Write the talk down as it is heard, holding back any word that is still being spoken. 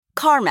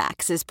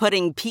CarMax is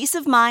putting peace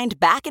of mind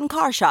back in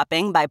car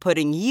shopping by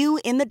putting you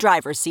in the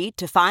driver's seat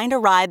to find a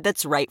ride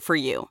that's right for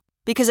you.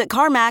 Because at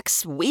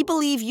CarMax, we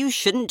believe you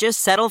shouldn't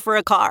just settle for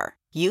a car.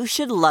 You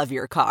should love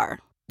your car.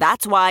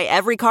 That's why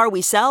every car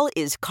we sell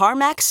is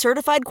CarMax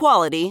certified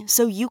quality,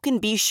 so you can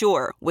be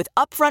sure with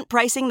upfront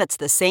pricing that's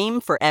the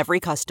same for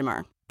every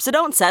customer. So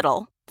don't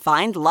settle.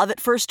 Find love at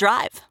first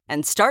drive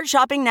and start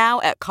shopping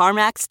now at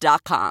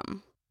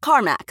CarMax.com.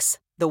 CarMax,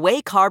 the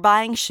way car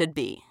buying should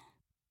be.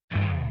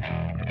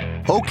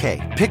 Okay,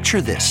 picture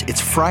this.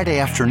 It's Friday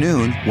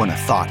afternoon when a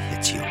thought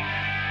hits you.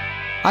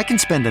 I can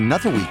spend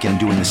another weekend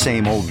doing the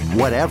same old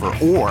whatever,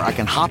 or I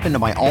can hop into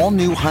my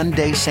all-new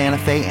Hyundai Santa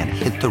Fe and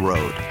hit the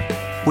road.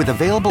 With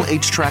available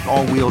H-Track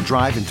all-wheel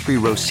drive and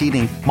 3-row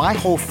seating, my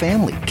whole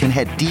family can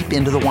head deep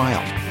into the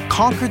wild.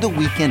 Conquer the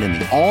weekend in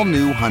the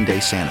all-new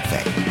Hyundai Santa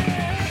Fe.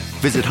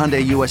 Visit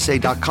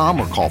HyundaiUSA.com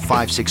or call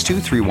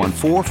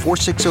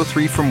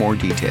 562-314-4603 for more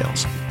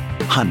details.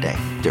 Hyundai,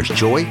 there's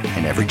joy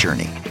in every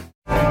journey.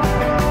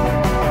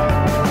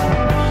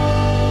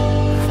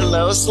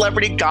 Hello,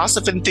 celebrity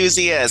gossip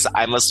enthusiasts.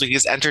 I'm Us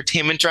Weekly's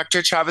entertainment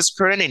director, Travis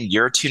Curran, and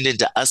you're tuned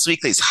into Us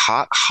Weekly's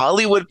Hot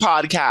Hollywood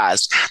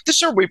podcast, the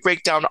show where we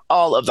break down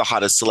all of the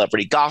hottest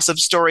celebrity gossip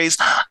stories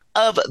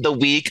of the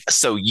week,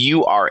 so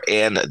you are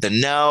in the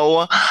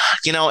know.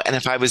 And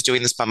if I was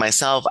doing this by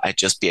myself, I'd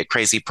just be a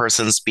crazy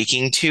person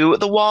speaking to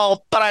the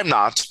wall, but I'm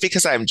not,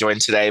 because I'm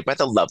joined today by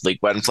the lovely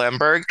Gwen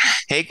Flamberg.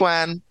 Hey,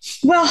 Gwen.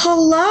 Well,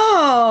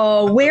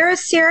 hello. Where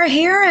is Sarah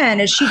Heron?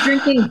 Is she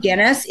drinking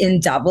Guinness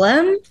in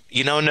Dublin?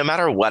 No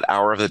matter what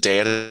hour of the day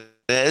it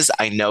is,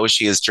 I know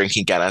she is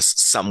drinking Guinness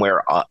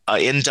somewhere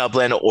in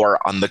Dublin or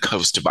on the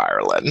coast of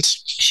Ireland.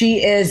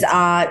 She is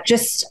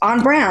just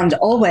on brand,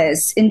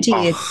 always,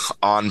 indeed.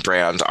 On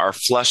brand. Our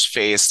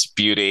flush-faced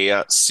beauty,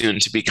 soon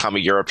to become a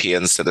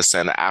European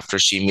citizen after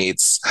she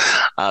meets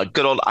a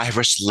good old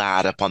Irish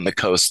lad up on the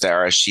coast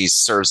there as she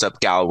serves up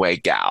Galway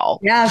gal.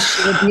 Yeah,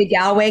 she would be a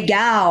Galway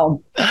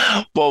gal.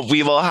 Well,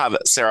 we will have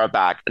Sarah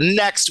back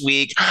next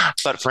week.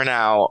 But for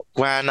now,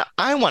 Gwen,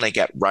 I want to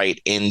get right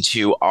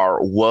into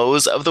our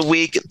woes of the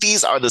week.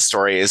 These are the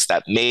stories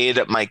that made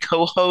my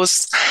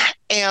co-hosts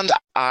and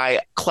I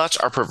clutch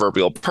our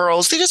proverbial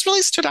pearls. They just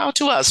really stood out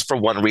to us for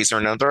one reason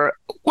or another.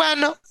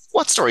 Gwen,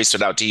 what story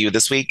stood out to you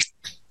this week?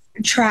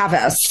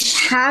 Travis,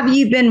 have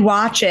you been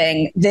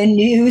watching the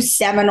new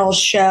seminal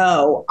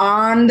show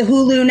on the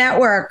Hulu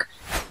network,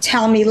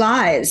 Tell Me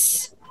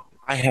Lies?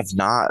 I have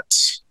not.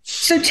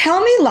 So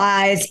Tell Me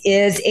Lies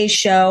is a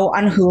show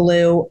on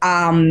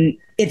Hulu.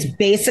 It's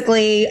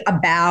basically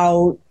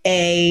about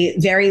a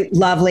very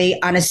lovely,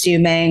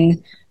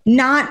 unassuming,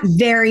 not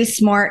very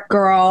smart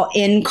girl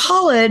in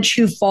college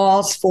who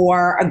falls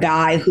for a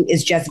guy who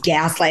is just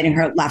gaslighting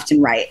her left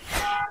and right.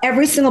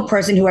 Every single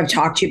person who I've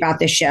talked to about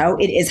this show,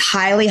 it is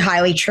highly,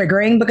 highly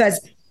triggering because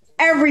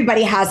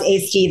everybody has a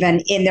Steven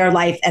in their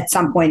life at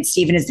some point.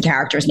 Steven is the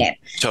character's name.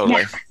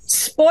 Totally. Now,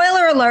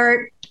 spoiler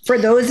alert, for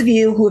those of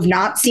you who have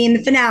not seen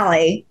the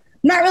finale,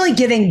 I'm not really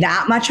giving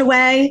that much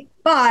away,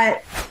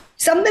 but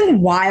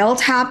something wild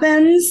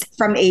happens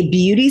from a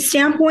beauty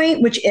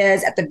standpoint, which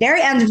is at the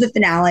very end of the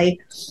finale,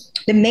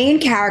 the main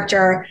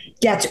character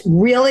gets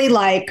really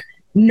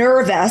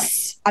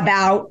nervous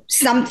about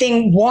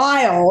something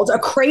wild, a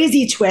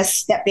crazy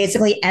twist that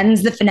basically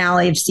ends the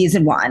finale of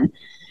season 1.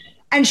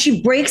 And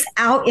she breaks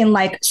out in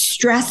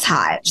stress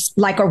hives,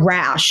 like a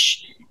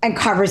rash, and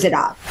covers it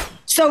up.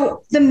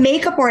 So the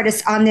makeup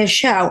artist on this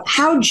show,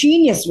 how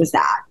genius was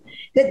that?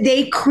 That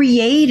they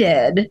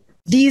created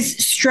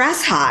these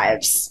stress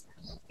hives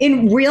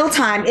in real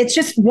time. It's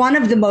just one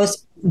of the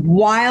most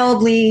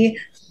wildly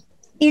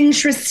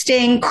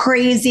interesting,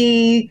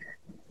 crazy,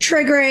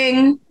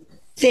 triggering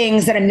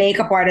things that a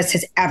makeup artist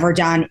has ever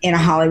done in a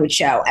Hollywood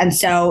show. And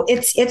so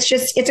it's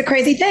a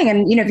crazy thing.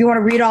 And, if you want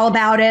to read all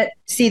about it,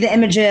 see the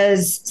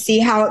images, see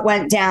how it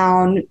went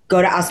down,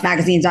 go to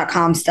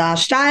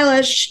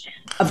usmagazine.com/stylish.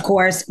 Of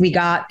course, we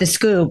got the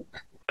scoop.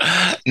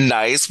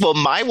 Nice. Well,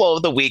 my woe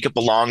of the week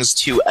belongs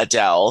to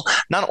Adele.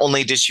 Not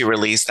only did she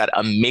release that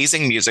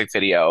amazing music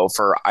video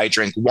for I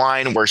Drink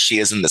Wine, where she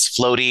is in this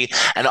floaty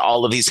and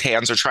all of these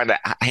hands are trying to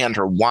hand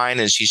her wine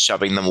and she's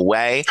shoving them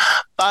away,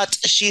 but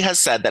she has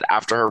said that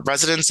after her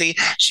residency,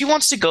 she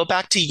wants to go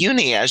back to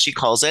uni, as she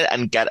calls it,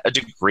 and get a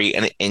degree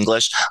in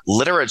English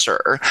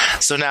literature.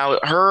 So now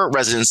her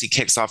residency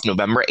kicks off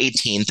November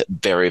 18th,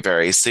 very,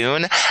 very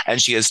soon.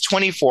 And she has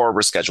 24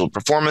 rescheduled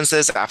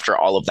performances after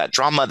all of that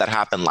drama that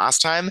happened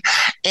last time.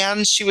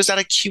 And she was at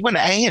a Q&A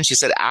and she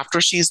said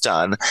after she's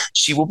done,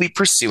 she will be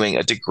pursuing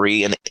a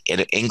degree in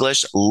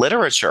English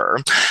literature.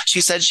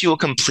 She said she will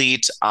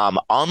complete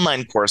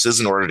online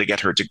courses in order to get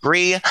her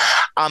degree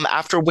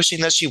after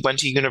wishing that she went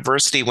to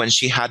university when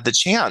she had the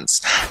chance.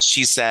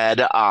 She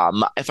said,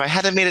 if I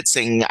hadn't made it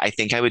singing, I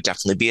think I would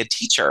definitely be a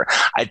teacher.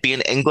 I'd be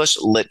an English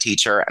lit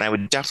teacher and I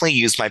would definitely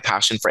use my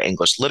passion for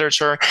English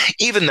literature,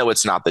 even though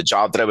it's not the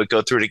job that I would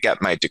go through to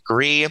get my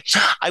degree.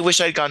 I wish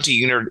I'd gone to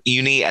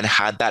uni and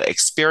had that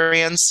experience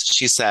experience.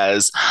 She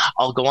says,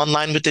 I'll go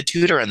online with the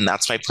tutor, and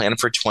that's my plan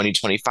for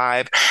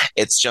 2025.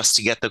 It's just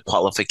to get the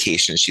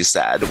qualification, she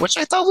said, which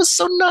I thought was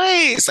so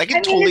nice. I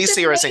can totally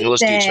see her as English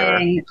teacher.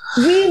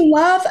 We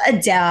love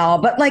Adele,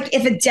 but like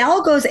if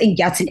Adele goes and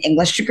gets an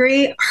English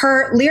degree,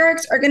 her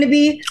lyrics are going to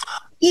be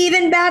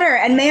even better.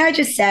 And may I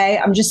just say,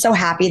 I'm just so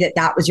happy that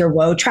that was your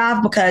woe,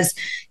 Trav, because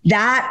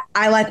that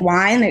I Like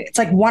Wine, it's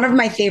like one of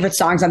my favorite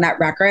songs on that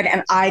record.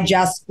 And I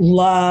just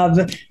love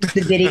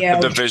the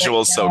video. The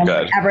visual's so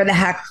good. Whatever the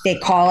heck they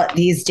call it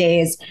these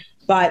days.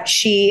 But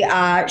she's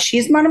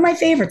one of my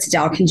favorites,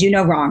 Adele. Can do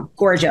no wrong.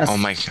 Gorgeous. Oh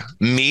my God.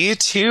 Me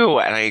too.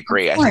 And I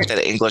agree. I think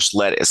that English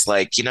lit is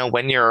like,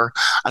 when you're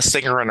a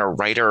singer and a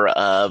writer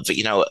of,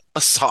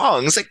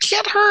 songs, it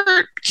can't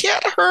hurt.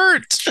 Can't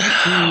hurt.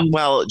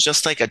 Well,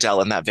 just like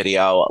Adele in that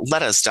video,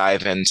 let us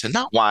dive into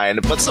not wine,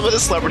 but some of the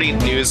celebrity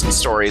news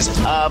stories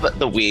of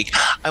the week.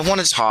 I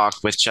want to talk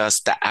with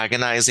just the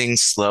agonizing,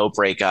 slow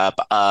breakup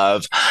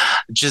of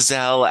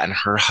Gisele and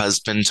her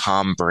husband,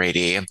 Tom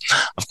Brady.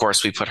 Of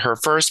course, we put her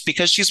first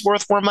because she's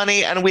worth more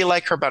money and we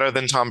like her better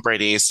than Tom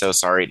Brady. So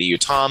sorry to you,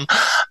 Tom.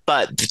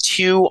 But the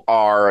two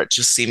are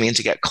just seeming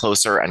to get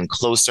closer and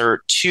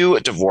closer to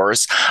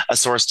divorce. A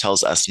source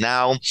tells us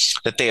now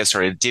that they have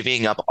started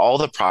divvying up all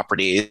the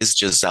properties.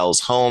 Gisele's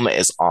home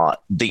is on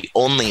the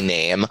only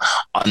name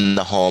on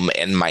the home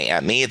in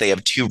Miami. They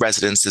have 2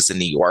 residences in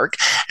New York,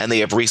 and they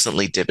have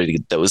recently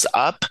divvied those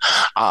up.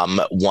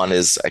 One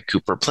is at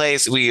Cooper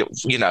Place. You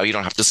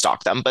don't have to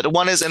stalk them, but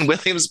one is in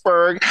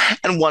Williamsburg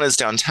and one is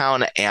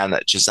downtown. And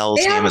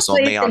Gisele's name is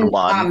only on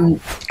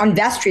one. On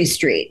Vestry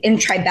Street in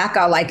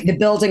Tribeca, like the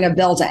building of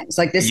buildings.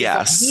 Like this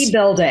is the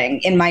building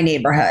in my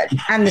neighborhood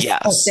and the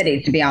whole city,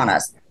 to be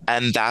honest.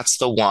 And that's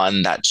the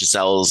one that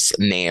Gisele's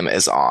name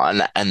is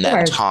on. And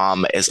then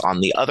Tom is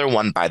on the other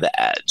one by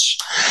the edge.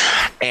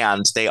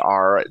 And they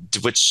are,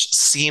 which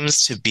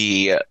seems to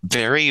be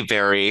very,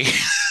 very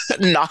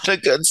not a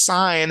good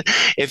sign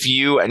if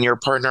you and your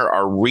partner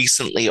are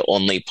recently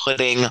only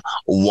putting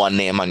one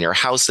name on your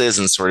houses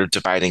and sort of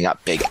dividing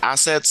up big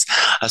assets.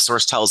 A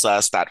source tells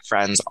us that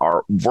friends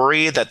are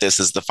worried that this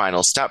is the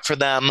final step for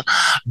them,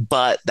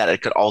 but that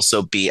it could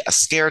also be a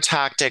scare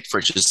tactic for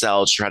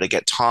Gisele to try to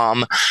get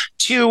Tom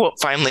to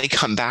finally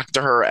come back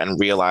to her and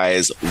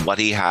realize what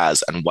he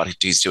has and what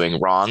he's doing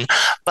wrong.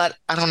 But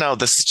I don't know.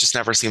 This just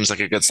never seems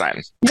like a good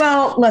sign.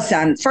 Well,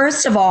 listen,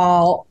 first of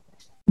all,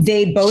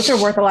 they both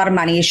are worth a lot of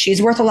money.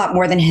 She's worth a lot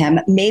more than him.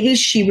 Maybe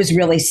she was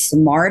really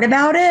smart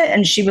about it.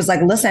 And she was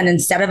like, listen,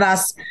 instead of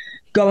us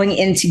going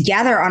in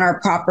together on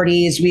our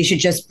properties, we should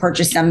just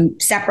purchase them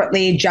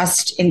separately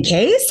just in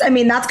case. I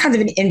mean, that's kind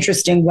of an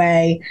interesting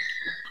way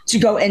to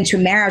go into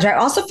marriage. I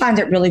also find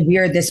it really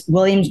weird, this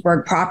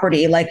Williamsburg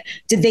property. Like,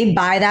 did they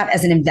buy that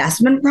as an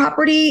investment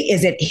property?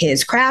 Is it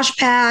his crash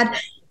pad?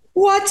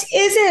 What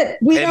is it?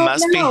 It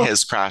must be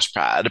his crash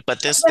pad,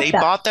 but they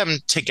bought them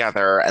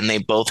together and they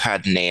both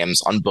had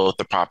names on both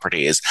the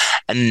properties.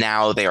 And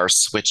now they are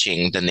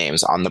switching the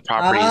names on the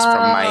properties from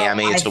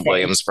Miami to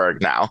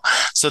Williamsburg now.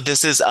 So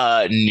this is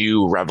a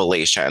new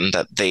revelation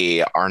that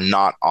they are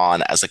not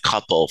on as a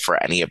couple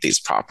for any of these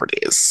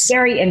properties.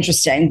 Very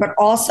interesting. But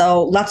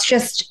also let's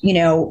just,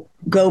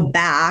 go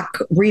back,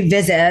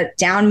 revisit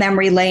down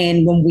memory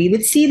lane when we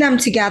would see them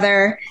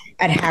together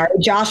at Harry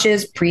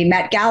Josh's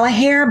pre-Met Gala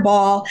hair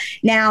ball.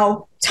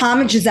 Now, Tom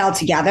and Gisele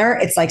together,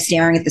 it's like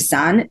staring at the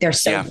sun. They're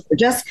so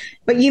gorgeous.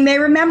 But you may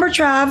remember,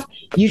 Trav,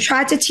 you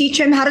tried to teach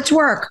him how to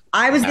twerk.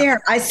 I was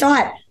there. I saw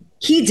it.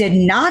 He did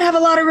not have a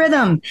lot of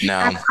rhythm. No.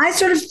 And I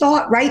sort of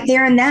thought right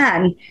there and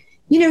then,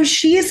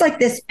 she is like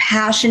this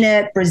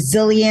passionate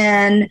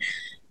Brazilian,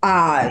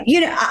 I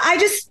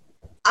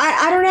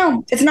don't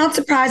know. It's not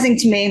surprising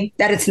to me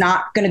that it's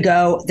not going to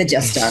go the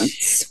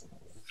distance.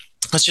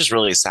 It's just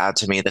really sad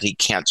to me that he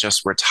can't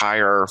just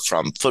retire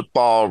from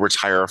football,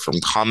 retire from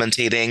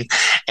commentating,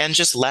 and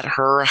just let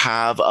her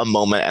have a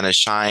moment and a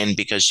shine,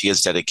 because she has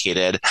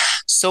dedicated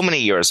so many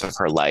years of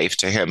her life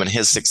to him and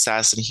his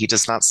success, and he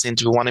does not seem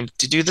to want him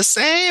to do the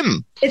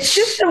same. It's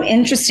just so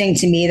interesting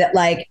to me that,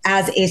 like,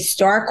 as a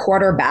star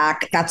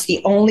quarterback, that's the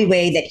only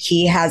way that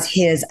he has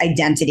his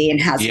identity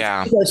and has his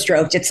ego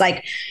stroked. It's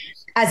like,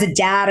 as a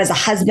dad, as a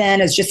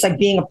husband, as just like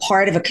being a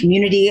part of a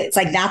community, it's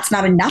like that's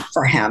not enough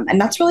for him. And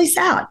that's really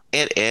sad.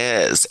 It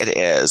is.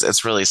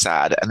 It's really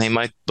sad. And they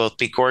might both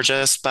be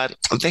gorgeous, but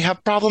they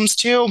have problems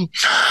too.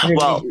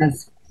 Well,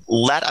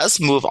 let us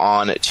move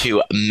on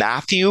to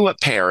Matthew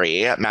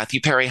Perry.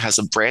 Matthew Perry has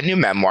a brand new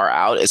memoir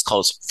out. It's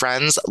called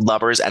Friends,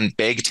 Lovers, and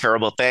Big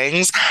Terrible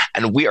Things.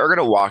 And we are going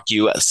to walk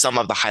you some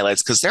of the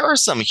highlights, because there are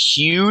some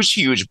huge,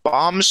 huge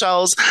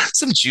bombshells,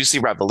 some juicy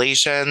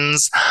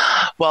revelations.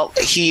 Well,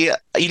 he,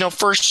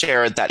 first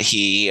shared that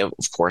he,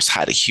 of course,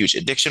 had huge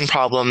addiction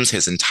problems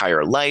his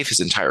entire life, his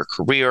entire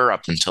career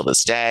up until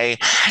this day.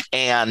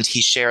 And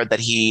he shared that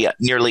he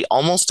nearly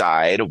almost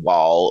died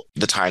while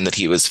the time that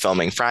he was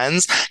filming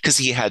Friends, because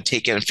he had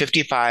taken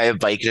 55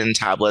 Vicodin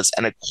tablets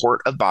and a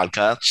quart of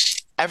vodka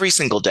every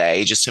single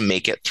day just to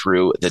make it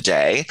through the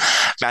day.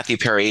 Matthew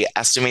Perry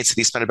estimates that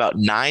he spent about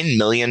 $9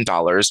 million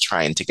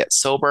trying to get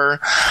sober,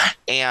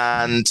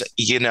 and,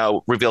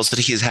 reveals that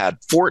he's had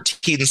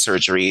 14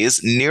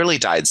 surgeries, nearly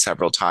died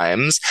several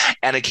times,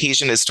 and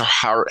occasion his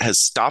heart has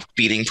stopped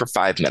beating for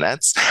 5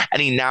 minutes,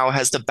 and he now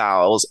has the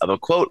bowels of a,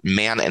 quote,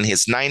 man in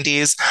his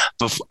 90s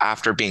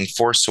after being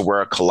forced to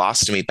wear a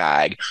colostomy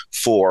bag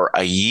for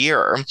a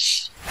year.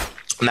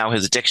 Now,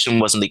 his addiction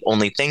wasn't the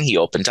only thing he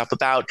opened up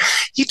about.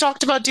 He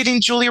talked about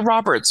dating Julia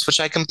Roberts, which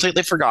I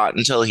completely forgot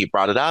until he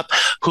brought it up,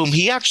 whom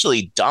he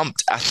actually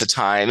dumped at the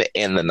time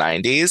in the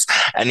 90s.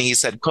 And he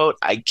said, quote,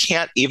 I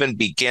can't even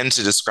begin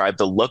to describe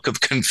the look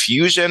of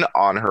confusion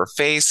on her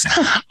face.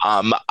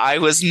 I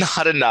was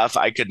not enough.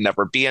 I could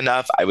never be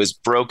enough. I was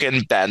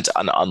broken, bent,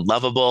 and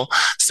unlovable.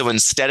 So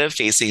instead of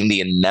facing the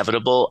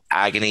inevitable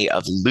agony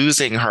of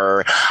losing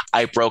her,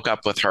 I broke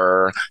up with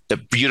her, the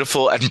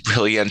beautiful and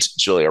brilliant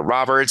Julia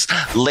Roberts.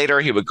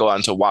 Later, he would go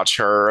on to watch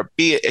her.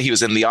 He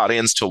was in the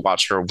audience to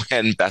watch her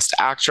win Best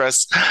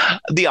Actress,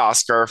 the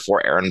Oscar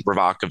for Erin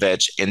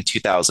Brockovich in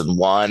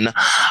 2001.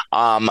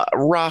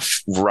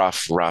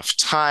 Rough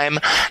time.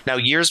 Now,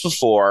 years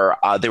before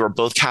they were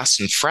both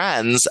cast in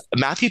Friends,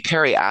 Matthew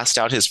Perry asked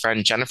out his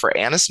friend Jennifer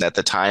Aniston at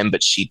the time,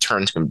 but she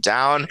turned him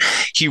down.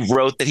 He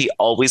wrote that he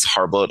always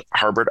harbored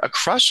a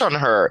crush on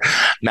her.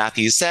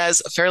 Matthew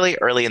says, fairly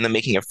early in the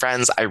making of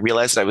Friends, I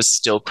realized that I was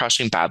still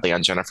crushing badly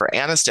on Jennifer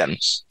Aniston.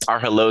 Our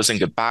hellos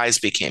and goodbyes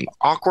became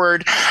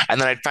awkward.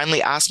 And then I'd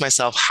finally ask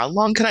myself, how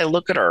long can I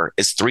look at her?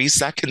 Is 3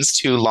 seconds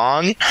too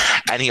long?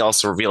 And he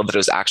also revealed that it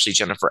was actually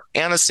Jennifer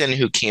Aniston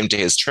who came to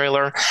his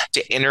trailer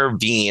to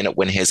intervene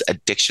when his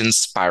addiction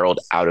spiraled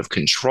out of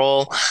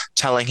control,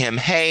 telling him,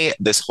 hey,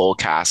 this whole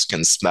cast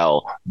can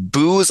smell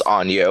booze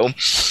on you.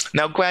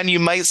 Now, Gwen, you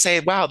might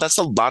say, wow, that's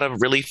a lot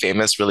of really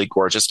famous, really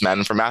gorgeous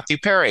men for Matthew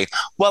Perry.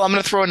 Well, I'm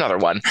going to throw another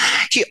one.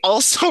 He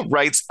also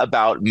writes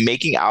about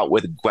making out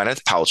with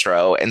Gwyneth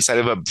Paltrow inside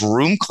of a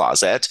broom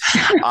closet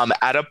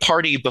at a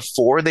party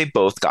before they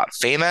both got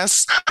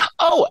famous.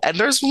 Oh, and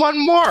there's one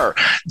more.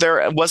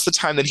 There was the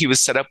time that he was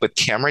set up with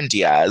Cameron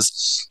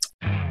Diaz.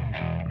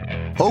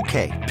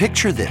 Okay,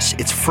 picture this.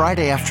 It's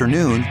Friday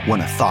afternoon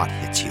when a thought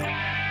hits you.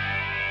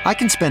 I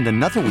can spend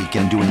another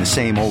weekend doing the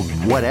same old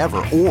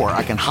whatever, or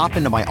I can hop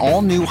into my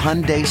all-new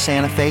Hyundai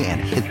Santa Fe and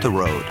hit the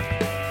road.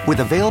 With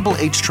available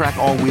H-Track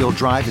all-wheel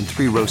drive and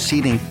 3-row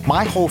seating,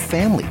 my whole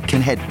family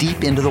can head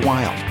deep into the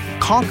wild.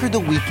 Conquer the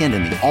weekend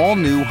in the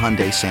all-new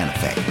Hyundai Santa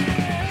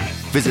Fe.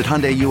 Visit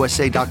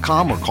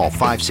HyundaiUSA.com or call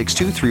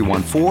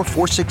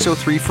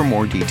 562-314-4603 for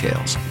more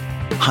details.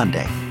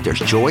 Hyundai, there's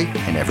joy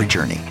in every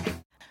journey.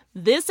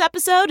 This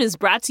episode is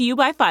brought to you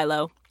by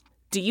Philo.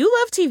 Do you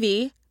love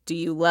TV? Do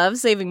you love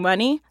saving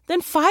money?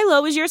 Then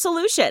Philo is your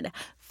solution.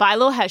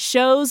 Philo has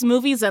shows,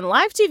 movies, and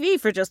live TV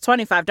for just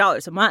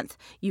 $25 a month.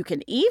 You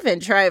can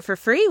even try it for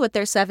free with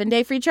their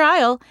 7-day free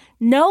trial.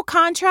 No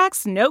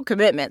contracts, no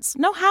commitments,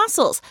 no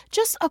hassles.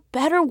 Just a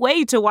better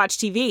way to watch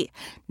TV.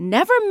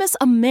 Never miss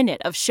a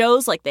minute of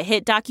shows like the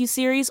hit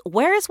docuseries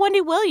Where is Wendy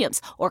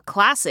Williams? Or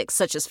classics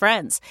such as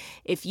Friends.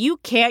 If you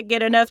can't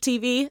get enough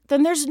TV,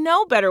 then there's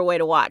no better way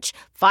to watch.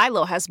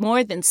 Philo has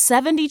more than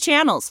 70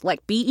 channels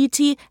like BET,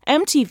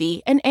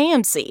 MTV, and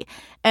AMC.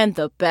 And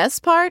the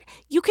best part?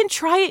 You can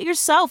try it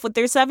yourself with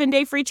their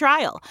 7-day free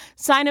trial.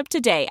 Sign up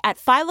today at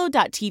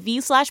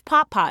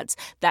philo.tv/poppods.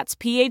 That's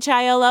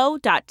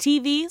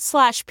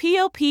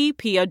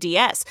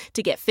philo.tv/POPPODS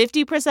to get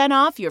 50%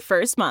 off your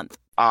first month.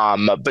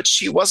 But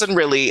she wasn't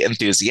really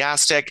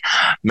enthusiastic.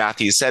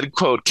 Matthew said,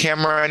 quote,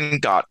 Cameron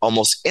got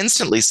almost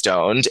instantly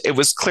stoned. It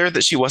was clear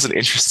that she wasn't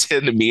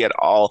interested in me at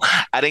all.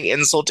 Adding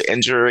insult to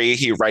injury,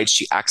 he writes,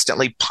 she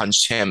accidentally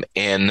punched him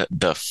in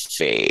the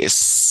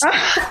face.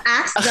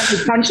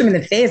 Accidentally punched him in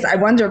the face. I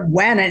wonder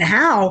when and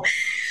how.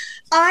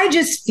 I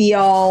just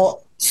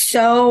feel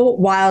so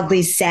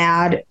wildly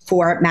sad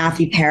for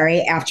Matthew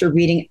Perry after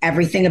reading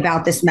everything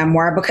about this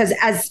memoir, because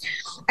as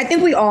I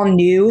think we all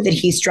knew that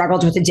he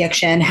struggled with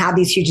addiction, had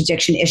these huge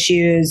addiction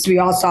issues. We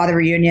all saw the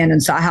reunion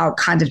and saw how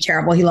kind of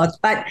terrible he looked,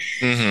 but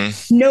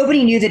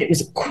nobody knew that it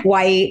was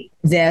quite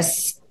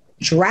this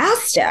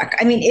drastic.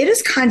 I mean, it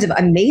is kind of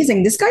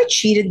amazing. This guy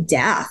cheated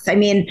death. I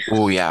mean,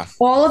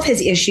 all of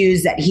his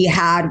issues that he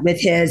had with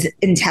his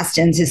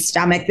intestines, his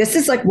stomach, this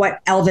is like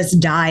what Elvis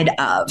died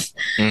of.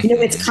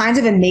 It's kind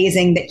of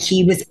amazing that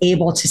he was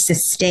able to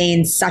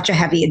sustain such a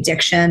heavy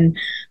addiction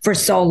for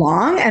so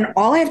long. And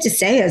all I have to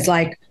say is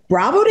like,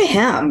 bravo to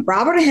him.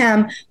 Bravo to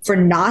him for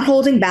not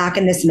holding back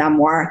in this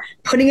memoir,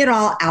 putting it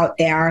all out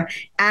there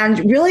and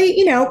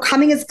really,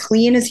 coming as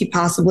clean as he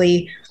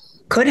possibly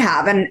could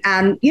have. And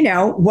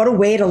what a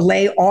way to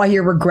lay all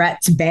your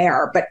regrets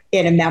bare, but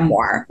in a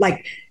memoir.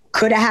 Like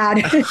could have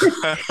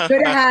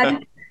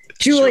had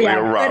Julia,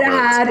 could have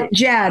had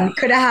Jen,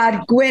 could have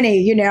had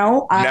Gwynny,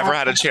 Never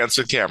had a chance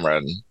with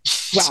Cameron.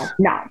 Well,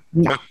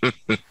 no.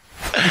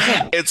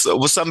 It's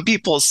well, some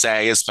people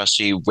say,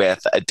 especially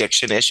with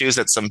addiction issues,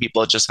 that some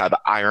people just have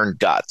iron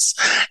guts.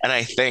 And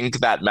I think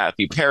that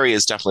Matthew Perry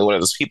is definitely one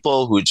of those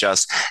people who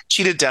just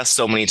cheated death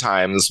so many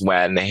times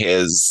when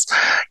his,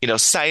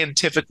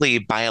 scientifically,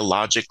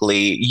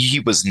 biologically, he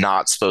was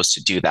not supposed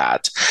to do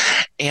that.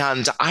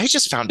 And I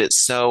just found it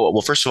so,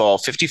 well, first of all,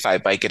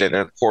 55 bike in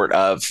a quart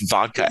of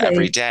vodka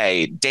every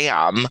day.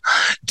 Damn.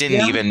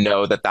 Didn't even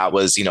know that that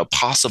was,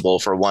 possible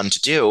for one to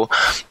do.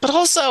 But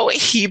also,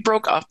 he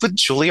broke up with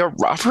Julia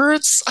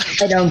Roberts.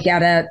 I don't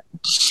get it.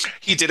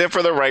 He did it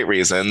for the right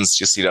reasons,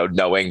 just,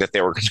 knowing that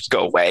they were going to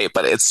go away.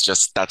 But it's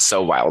just, that's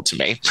so wild to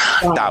me.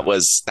 Wow. That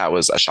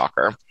was a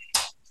shocker.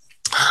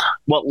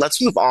 Well,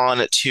 let's move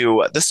on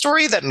to the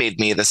story that made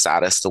me the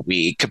saddest of the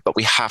week, but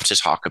we have to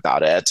talk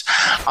about it.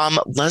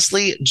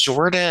 Leslie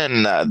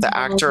Jordan, the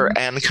actor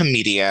and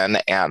comedian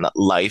and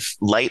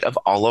light of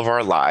all of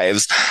our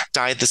lives,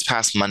 died this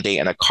past Monday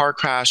in a car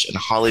crash in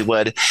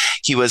Hollywood.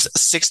 He was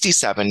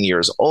 67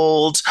 years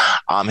old.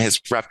 His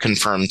rep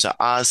confirmed to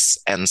us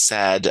and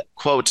said,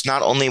 quote,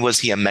 not only was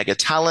he a mega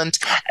talent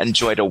and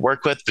joy to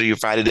work with, but he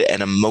provided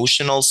an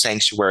emotional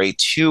sanctuary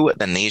to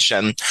the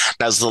nation.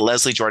 Now,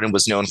 Leslie Jordan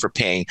was known for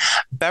playing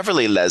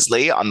Beverly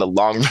Leslie on the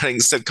long-running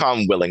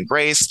sitcom Will and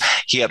Grace.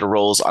 He had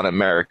roles on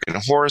American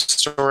Horror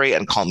Story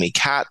and Call Me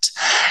Kat.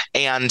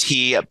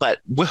 Leslie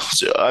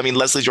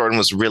Jordan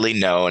was really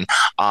known.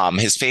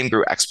 His fame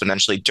grew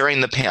exponentially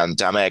during the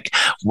pandemic,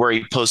 where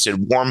he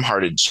posted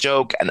warm-hearted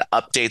joke and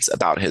updates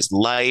about his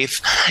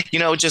life.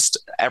 Just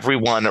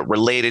everyone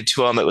related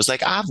to him. It was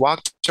like, I've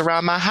walked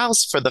around my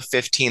house for the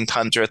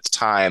 1500th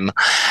time.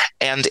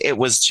 And it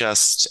was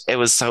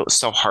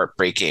so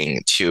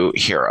heartbreaking to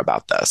hear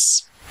about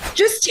this.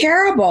 Just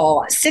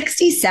terrible.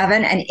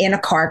 67 and in a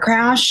car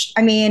crash.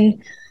 I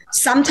mean,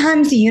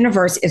 sometimes the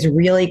universe is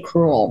really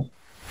cruel.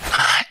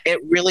 It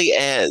really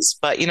is.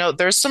 But,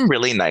 there's some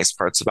really nice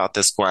parts about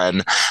this,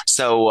 Gwen.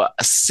 So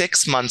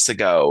 6 months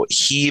ago,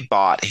 he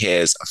bought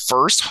his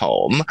first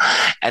home,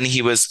 and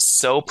he was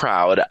so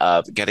proud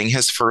of getting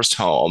his first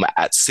home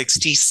at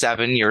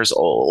 67 years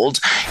old.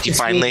 He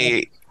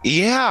finally...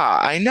 Yeah,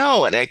 I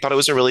know. And I thought it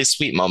was a really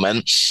sweet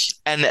moment.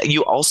 And he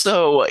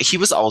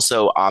was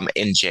also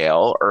in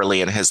jail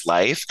early in his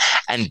life.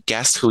 And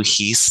guess who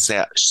he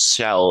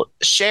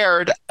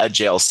shared a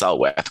jail cell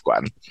with,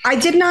 Gwen? I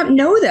did not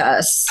know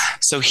this.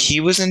 So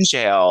he was in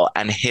jail,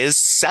 and his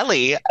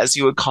cellie, as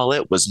you would call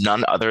it, was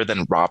none other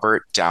than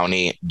Robert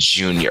Downey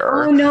Jr.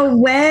 Oh, no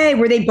way.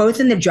 Were they both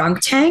in the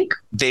drunk tank?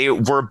 They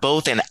were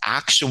both in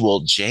actual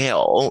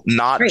jail,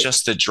 not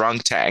just the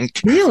drunk tank.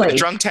 Really? The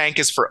drunk tank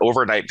is for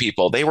overnight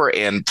people. They were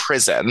in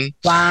prison.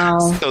 Wow.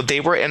 So they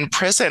were in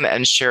prison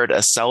and shared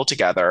a cell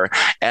together.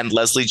 And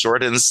Leslie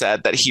Jordan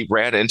said that he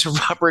ran into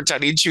Robert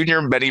Downey Jr.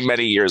 many,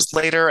 many years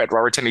later. And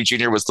Robert Downey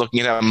Jr. was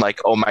looking at him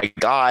like, oh my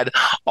God,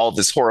 all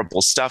this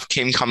horrible stuff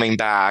coming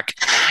back.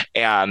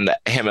 And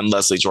him and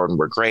Leslie Jordan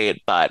were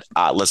great. But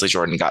Leslie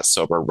Jordan got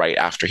sober right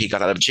after he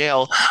got out of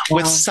jail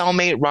with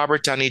cellmate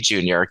Robert Downey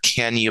Jr.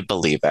 Can you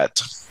believe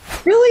it?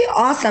 Really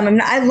awesome. I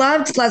mean, I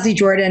loved Leslie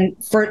Jordan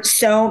for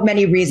so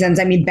many reasons.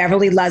 I mean,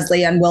 Beverly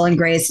Leslie on Will and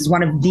Grace is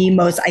one of the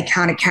most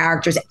iconic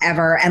characters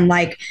ever. And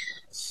I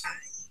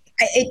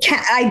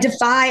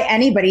defy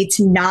anybody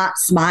to not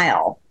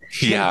smile.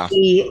 Yeah.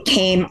 He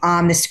came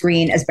on the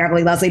screen as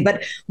Beverly Leslie.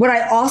 But what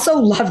I also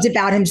loved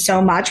about him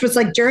so much was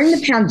during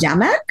the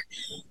pandemic,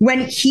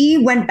 when he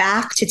went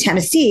back to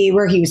Tennessee,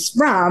 where he was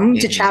from,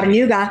 to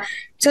Chattanooga,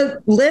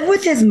 to live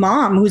with his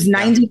mom, who's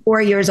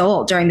 94 years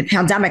old during the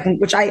pandemic,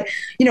 which I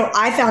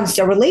found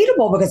so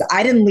relatable because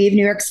I didn't leave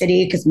New York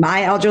City because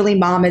my elderly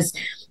mom is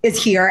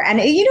here. And,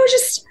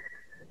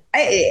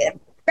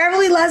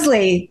 Beverly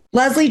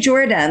Leslie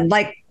Jordan,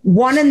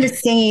 one and the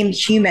same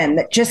human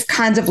that just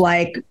kind of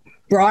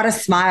brought a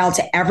smile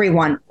to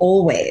everyone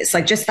always,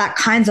 just that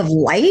kinds of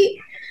light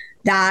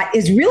that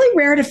is really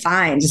rare to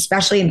find,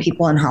 especially in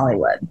people in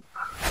Hollywood.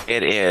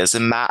 It is.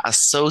 And my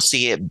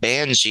associate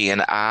Benji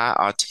and I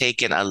are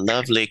taking a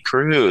lovely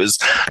cruise.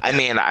 I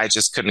mean, I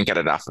just couldn't get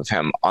enough of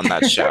him on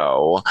that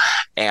show.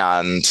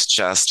 And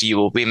just, you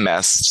will be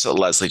missed,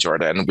 Leslie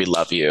Jordan. We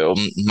love you,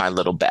 my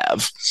little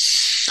Bev.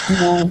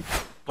 Mm-hmm.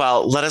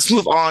 Well, let us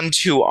move on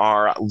to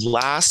our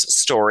last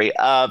story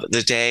of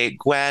the day.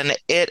 Gwen,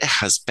 it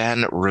has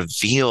been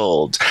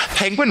revealed.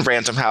 Penguin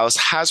Random House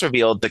has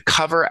revealed the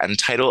cover and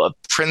title of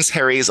Prince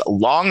Harry's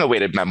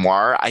long-awaited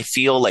memoir. I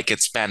feel like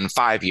it's been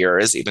 5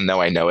 years, even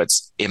though I know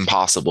it's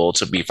impossible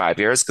to be 5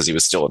 years because he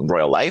was still in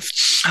royal life.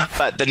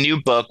 But the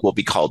new book will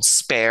be called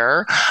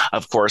Spare.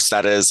 Of course,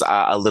 that is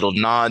a little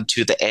nod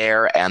to the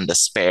heir and the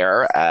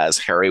spare, as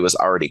Harry was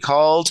already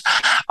called.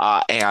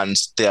 And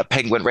the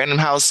Penguin Random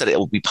House said it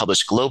will be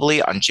published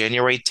globally on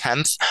January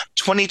 10th,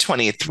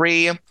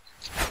 2023.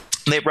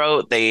 They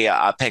wrote,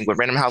 Penguin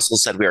Random House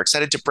said, "We are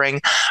excited to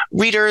bring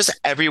readers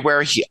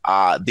everywhere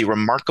the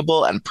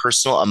remarkable and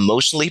personal,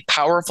 emotionally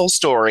powerful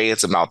story,"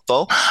 it's a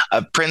mouthful,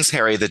 "of Prince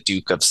Harry, the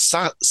Duke of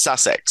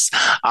Sussex."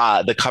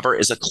 The cover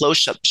is a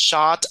close-up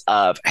shot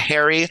of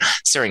Harry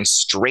staring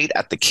straight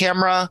at the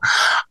camera.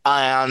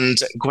 And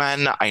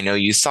Gwen, I know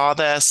you saw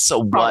this.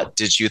 So what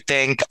did you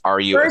think? Are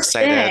you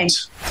excited?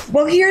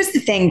 Well, here's the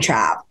thing,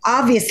 Trav.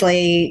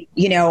 Obviously,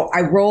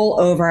 I roll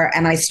over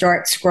and I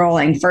start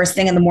scrolling first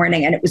thing in the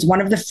morning, and it was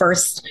one of the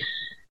first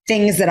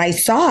things that I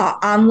saw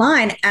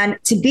online. And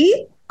to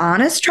be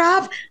honest,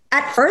 Trav,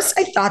 at first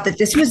I thought that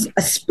this was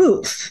a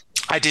spoof.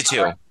 I did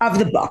too. Of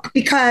the book,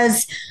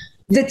 because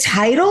the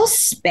title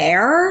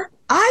Spare,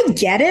 I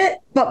get it,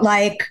 but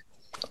like,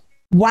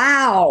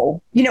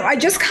 wow. I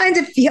just kind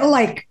of feel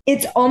like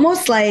it's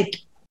almost like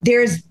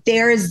there's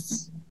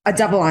a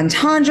double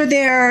entendre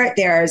there.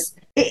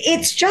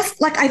 It's just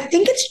like, I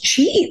think it's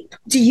cheap.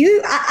 Do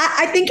you?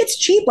 I think it's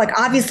cheap. Like,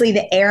 obviously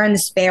the heir and the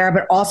spare,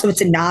 but also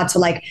it's a nod to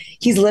like,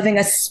 he's living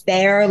a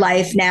spare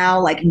life now,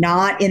 like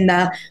not in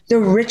the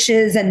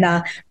riches and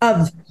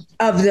of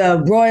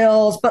the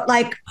royals, but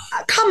like,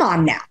 come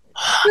on now.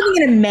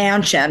 Living in a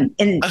mansion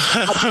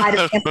outside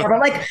of Tampa, but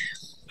like,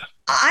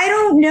 I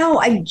don't know.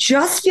 I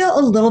just feel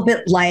a little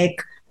bit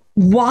like,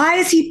 why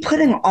is he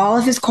putting all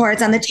of his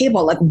cards on the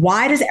table? Like,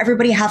 why does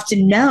everybody have to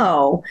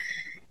know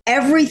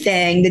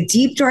everything, the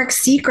deep, dark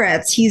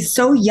secrets? He's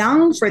so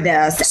young for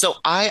this. So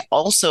I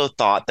also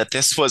thought that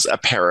this was a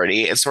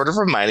parody. It sort of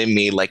reminded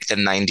me like the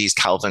 90s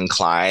Calvin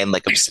Klein,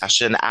 like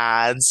obsession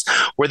ads,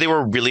 where they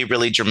were really,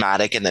 really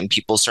dramatic. And then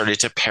people started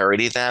to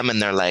parody them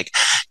and they're like,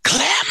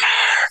 glamour.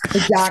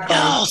 Exactly.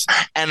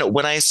 And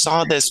when I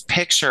saw this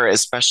picture,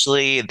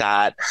 especially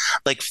that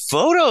like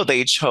photo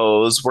they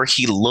chose where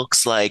he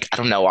looks like, I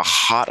don't know, a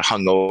hot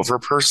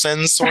hungover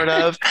person, sort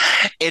of,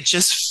 it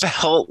just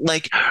felt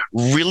like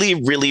really,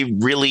 really,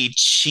 really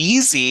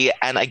cheesy.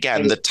 And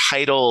again, the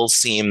title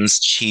seems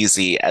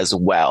cheesy as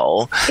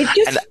well. It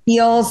just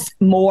feels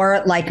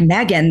more like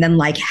Meghan than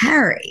like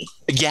Harry.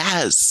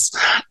 Yes,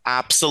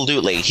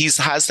 absolutely. He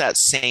has that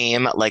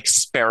same like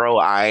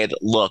sparrow-eyed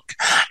look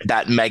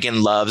that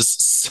Meghan loves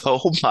so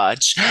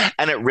much.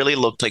 And it really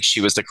looked like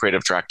she was the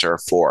creative director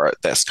for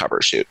this cover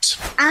shoot.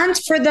 And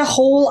for the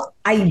whole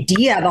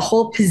idea, the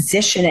whole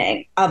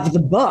positioning of the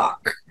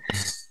book,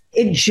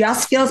 it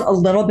just feels a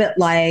little bit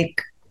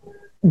like,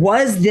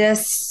 was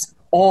this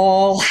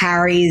all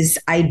Harry's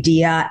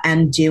idea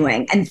and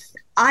doing? And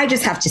I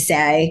just have to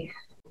say,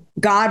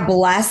 God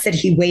bless that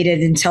he waited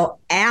until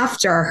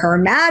after Her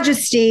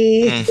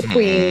Majesty, the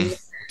Queen,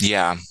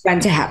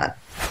 went to heaven.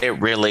 It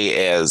really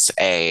is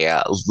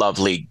a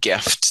lovely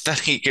gift that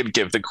he could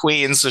give the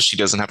Queen so she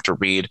doesn't have to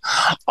read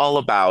all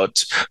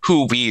about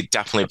who we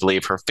definitely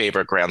believe her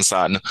favorite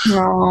grandson,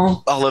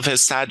 all of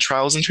his sad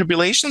trials and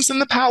tribulations in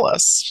the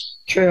palace.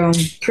 True.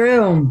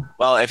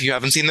 Well, if you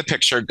haven't seen the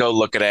picture, go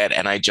look at it.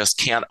 And I just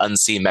can't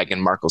unsee Meghan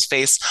Markle's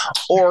face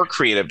or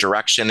creative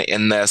direction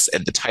in this,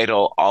 in the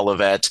title, all of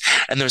it.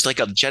 And there's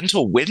like a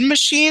gentle wind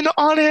machine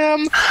on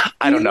him.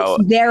 I don't know.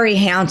 Very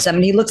handsome.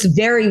 And he looks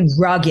very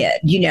rugged,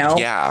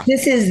 Yeah.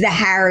 This is the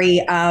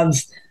Harry of,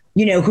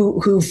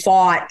 who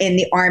fought in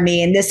the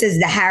army. And this is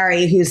the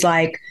Harry who's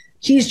like,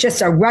 he's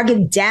just a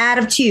rugged dad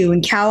of two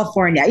in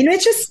California.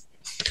 It's just,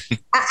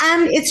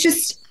 and it's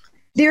just,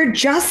 there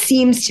just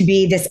seems to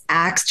be this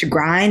axe to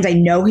grind. I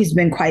know he's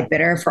been quite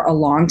bitter for a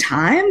long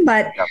time,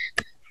 but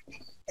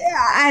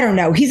I don't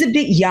know. He's a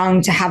bit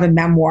young to have a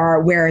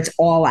memoir where it's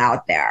all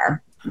out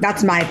there.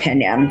 That's my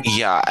opinion.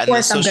 Yeah. Of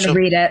course, I'm going to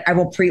read it. I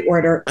will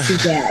pre-order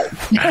today.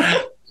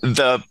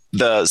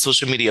 The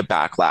social media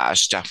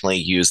backlash definitely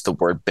used the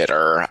word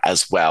bitter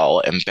as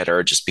well, and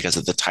bitter just because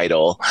of the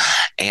title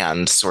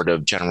and sort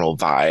of general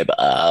vibe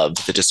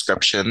of the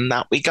description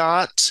that we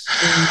got.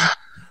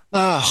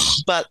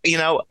 But,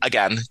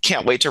 again,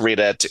 can't wait to read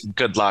it.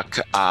 Good luck,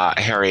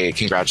 Harry.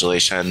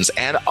 Congratulations.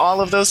 And all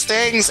of those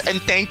things.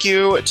 And thank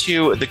you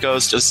to the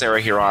ghost of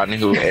Sarah Huron,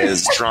 who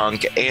is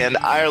drunk in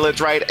Ireland,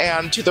 right?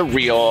 And to the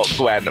real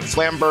Gwen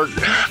Flamberg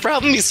for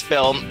helping me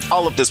spill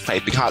all of this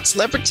piping hot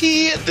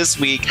celebrity this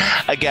week.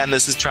 Again,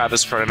 this is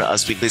Travis Cronin,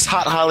 Us Weekly's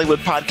Hot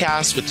Hollywood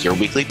podcast with your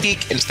weekly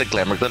peek into the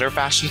glamour, glitter,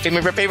 fashion, fame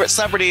of your favorite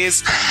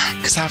celebrities.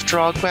 Because after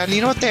all, Gwen, you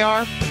know what they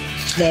are?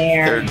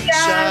 They're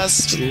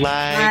just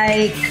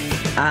like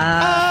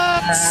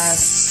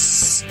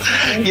us.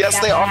 Yes,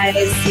 they are.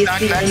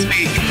 Back next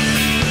week.